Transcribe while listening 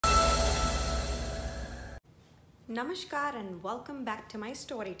Namaskar and welcome back to my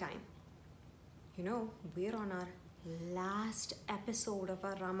story time. You know, we're on our last episode of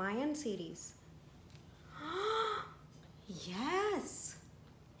our Ramayana series. Yes,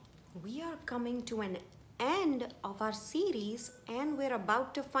 we are coming to an end of our series and we're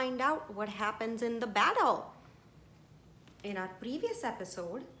about to find out what happens in the battle. In our previous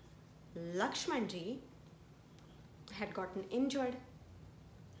episode, Lakshmanji had gotten injured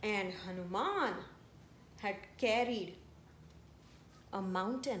and Hanuman had carried a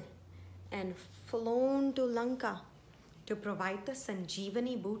mountain and flown to Lanka to provide the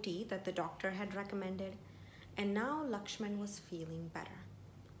Sanjeevani booty that the doctor had recommended. And now Lakshman was feeling better.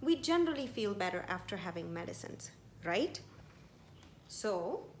 We generally feel better after having medicines, right?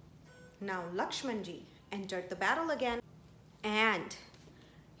 So now Lakshmanji entered the battle again and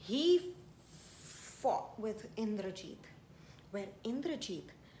he fought with Indrajit, where Indrajit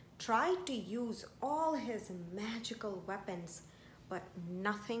tried to use all his magical weapons, but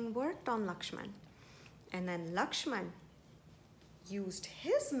nothing worked on Lakshman. And then Lakshman used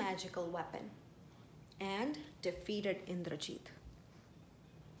his magical weapon and defeated Indrajit.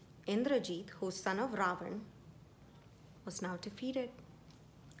 Indrajit, who's son of Ravana, was now defeated.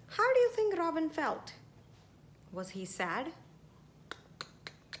 How do you think Ravana felt? Was he sad?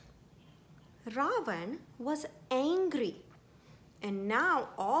 Ravana was angry. And now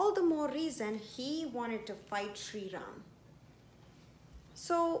all the more reason he wanted to fight Shri Ram.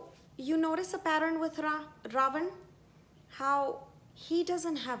 So you notice a pattern with Ravana? How he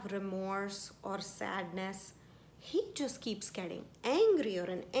doesn't have remorse or sadness. He just keeps getting angrier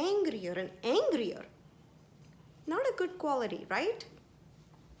and angrier and angrier. Not a good quality, right?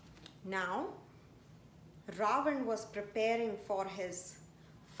 Now, Ravana was preparing for his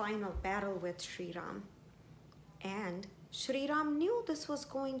final battle with Shri Ram. And Shri Ram knew this was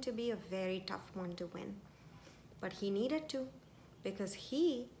going to be a very tough one to win. But he needed to, because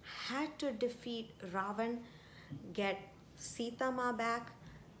he had to defeat Ravana, get Sita Ma back,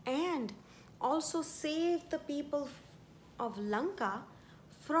 and also save the people of Lanka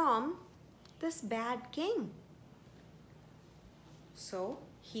from this bad king. So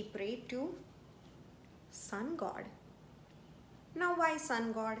he prayed to Sun God. Now why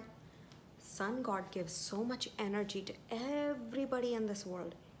Sun God? Sun God gives so much energy to everybody in this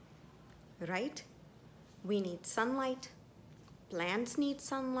world, right? We need sunlight. Plants need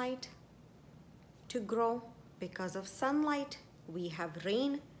sunlight to grow. Because of sunlight, we have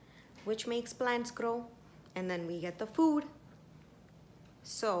rain, which makes plants grow, and then we get the food.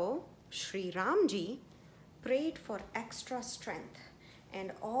 So, Shri Ramji prayed for extra strength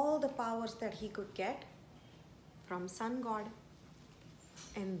and all the powers that he could get from Sun God.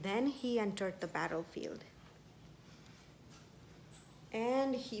 And then he entered the battlefield.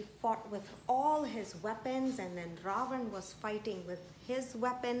 And he fought with all his weapons, and then Ravana was fighting with his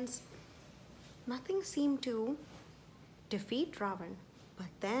weapons. Nothing seemed to defeat Ravana. But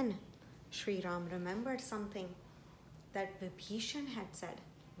then Shri Ram remembered something that Vibhishan had said.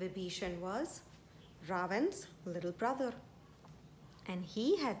 Vibhishan was Ravana's little brother. And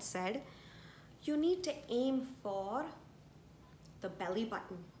he had said, you need to aim for the belly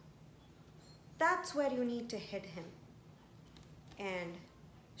button. That's where you need to hit him. And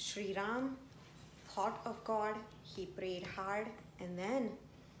Shri Ram thought of God, he prayed hard, and then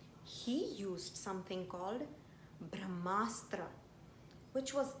he used something called Brahmastra,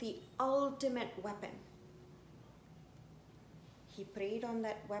 which was the ultimate weapon. He prayed on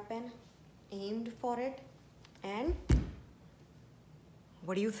that weapon, aimed for it, and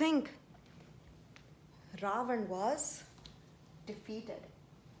what do you think? Ravana was defeated.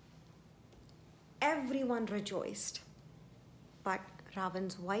 Everyone rejoiced, but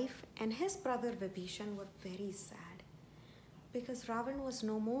Ravana's wife and his brother Vibhishan were very sad because Ravana was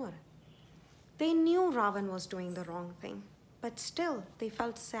no more. They knew Ravana was doing the wrong thing, but still they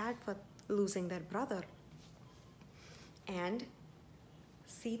felt sad for losing their brother. And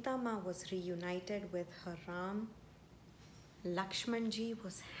Sita Ma was reunited with her Ram. Lakshmanji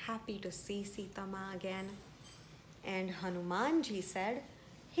was happy to see Sita Ma again. And Hanumanji said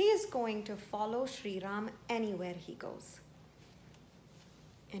he is going to follow Shri Ram anywhere he goes.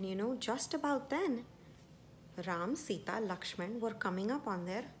 And you know, just about then, Ram, Sita, Lakshman were coming up on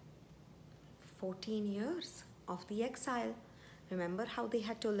their 14 years of the exile. Remember how they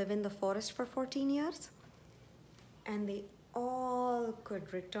had to live in the forest for 14 years? And they all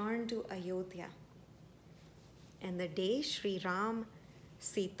could return to Ayodhya. And the day Shri Ram,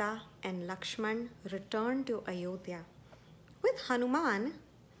 Sita and Lakshman returned to Ayodhya with Hanuman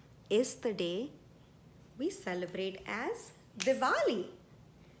is the day we celebrate as Diwali.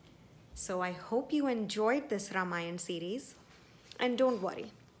 So I hope you enjoyed this Ramayana series. And don't worry,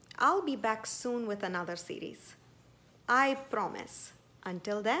 I'll be back soon with another series. I promise.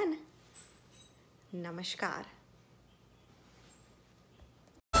 Until then, Namaskar.